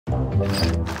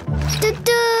Tut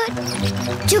tut.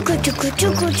 Cuku cuku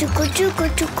cuku cuku cuku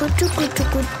cuku cuku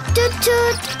cuku. Tut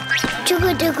tut. Cuku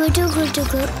cuku cuku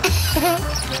cuku.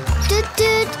 Tut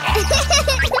tut.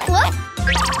 What?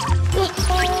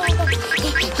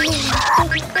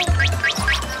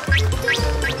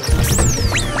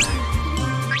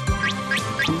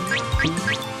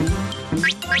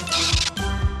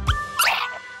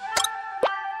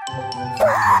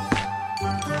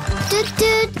 Tut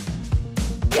tut.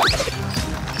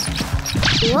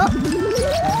 What?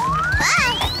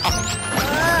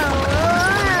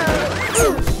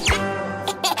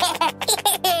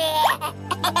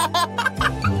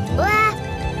 Wah,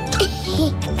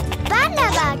 panda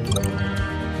bag.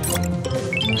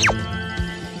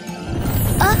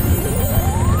 Oh,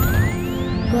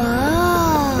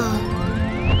 wow.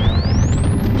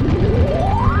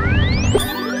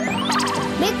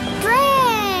 Big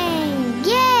brain!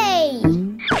 Yay!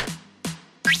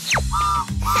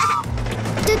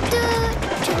 Tut tut,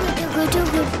 chugu chugu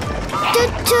chugu.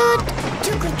 Tut tut,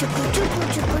 chugu chugu chugu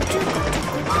chugu chugu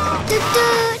chugu. Tut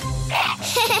tut.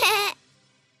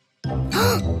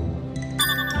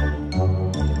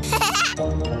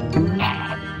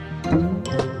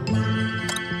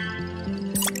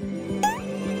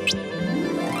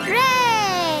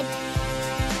 Red.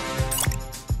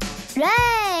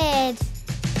 Red.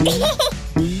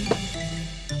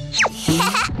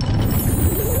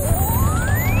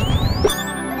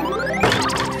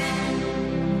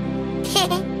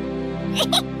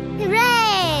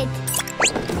 Red.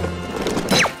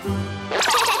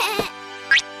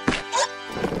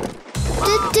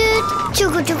 Tut tut.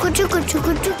 Chugu chugu chugu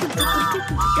chugu chugu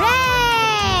chugu.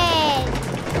 Red.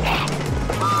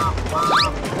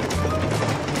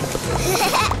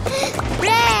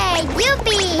 Red.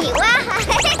 Yippee! Wow.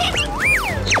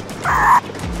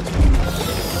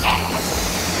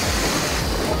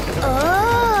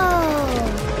 Oh.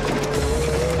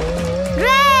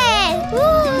 Red. Woo.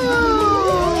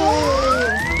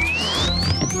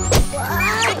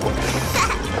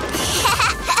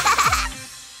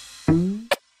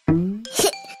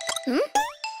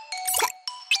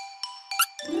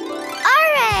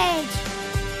 Orange.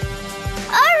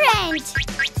 Orange.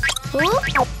 Ooh.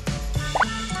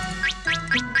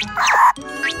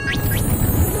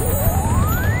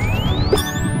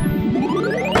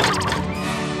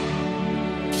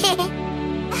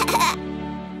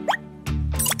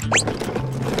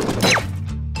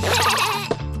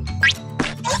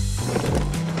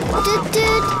 Tut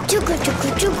tut. Chugu chugu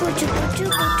chugu chugu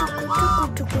chugu chugu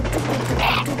chugu chugu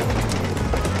chugu.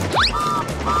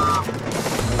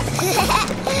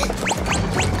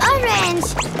 Orange.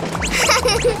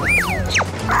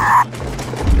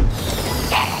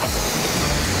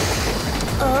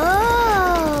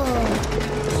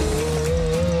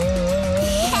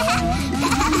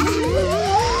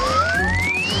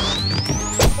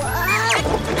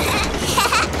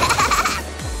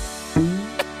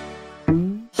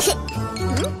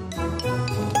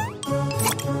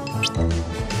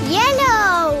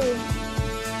 Yellow.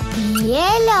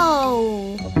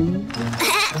 Yellow.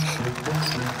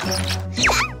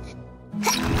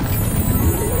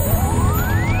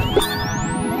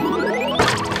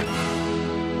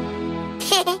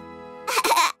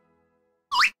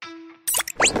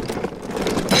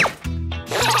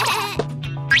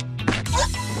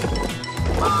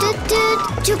 Tut tut.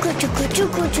 Chugu chugu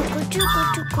chugu chugu chugu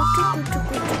chugu chugu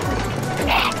chugu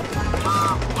chugu.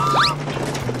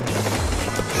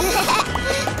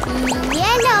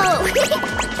 Yellow.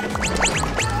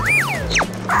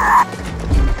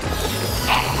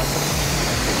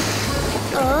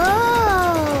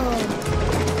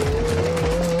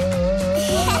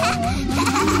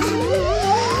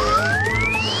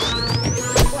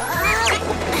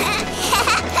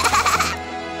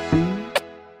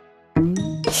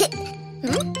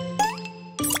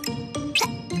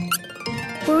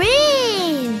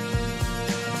 Green.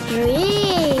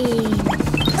 Green.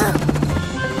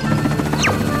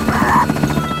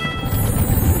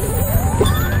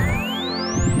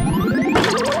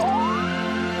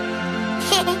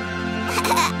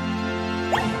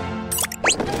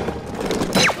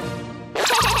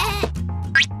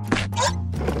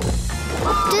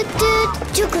 Tut tut.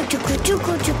 Chugu chugu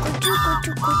chugu chugu chugu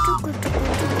chugu chugu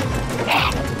chugu.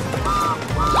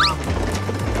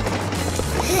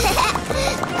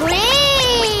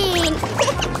 Green.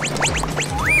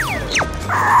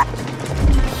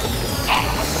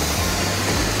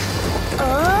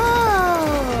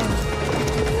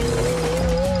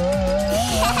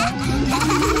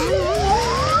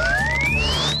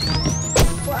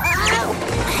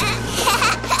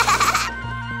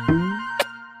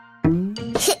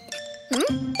 Blue.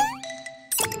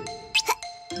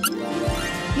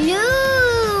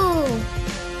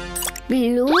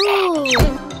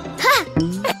 Ha!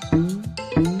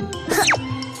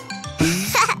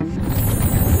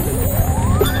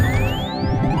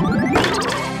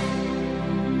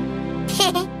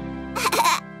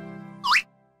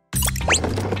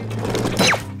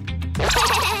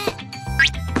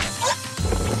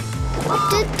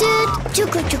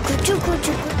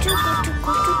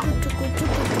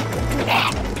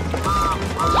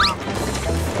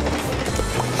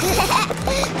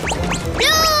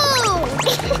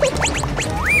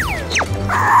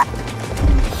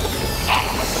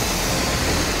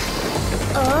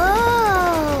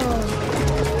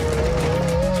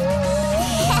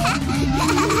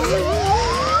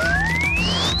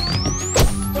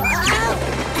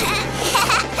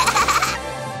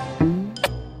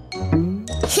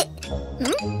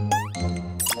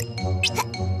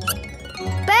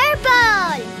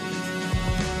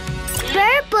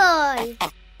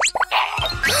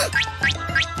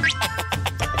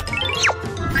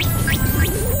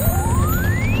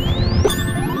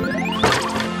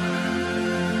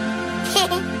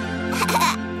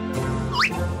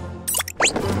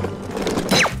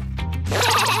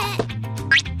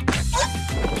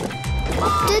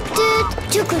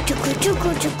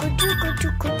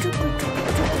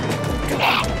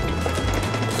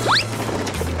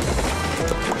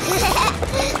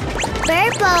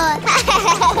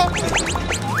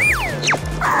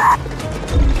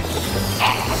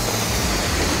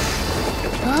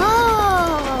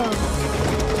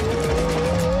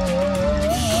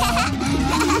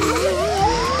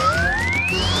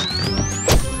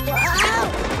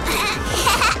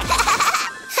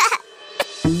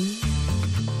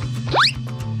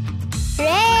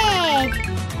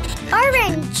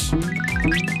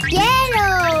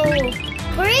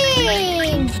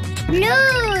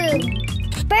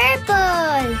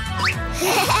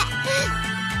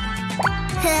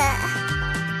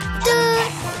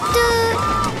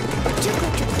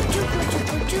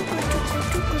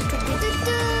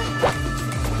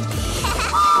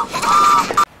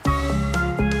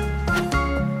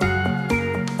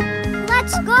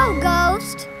 Let's go,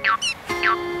 Ghost.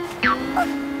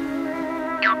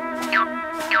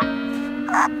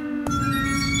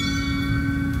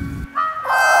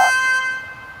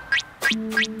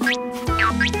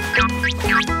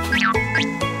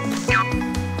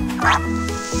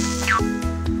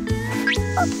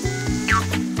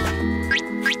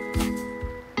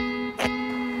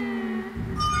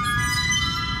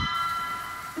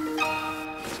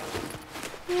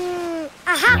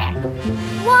 Aha!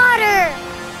 Water!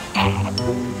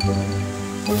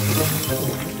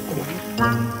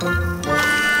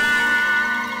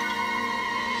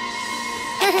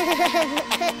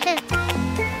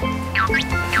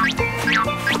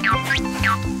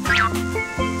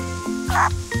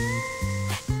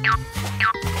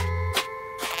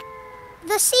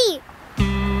 The sea.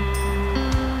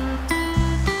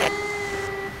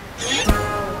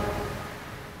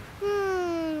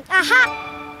 Aha!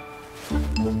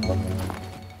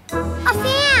 A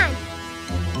fan!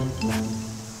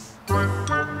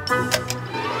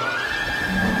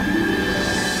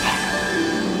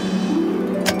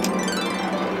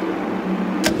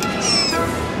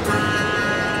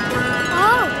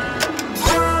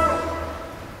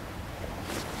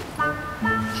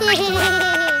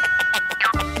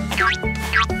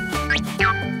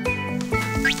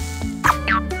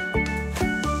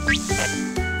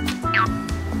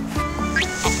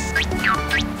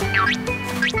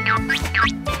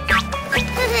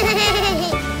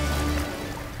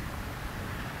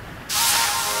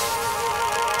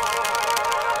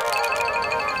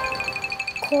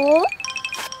 Cool.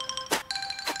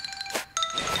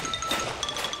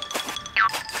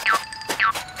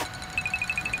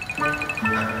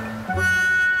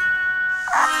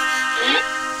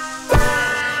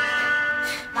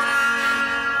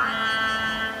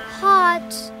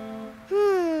 Hot.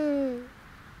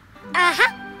 Aha.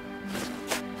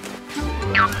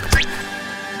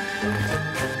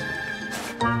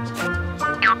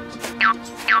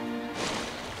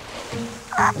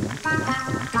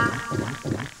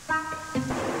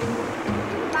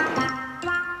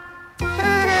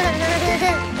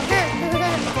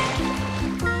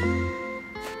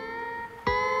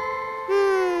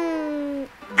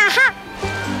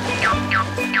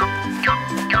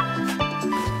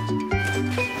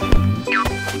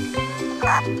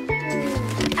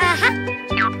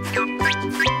 Aha.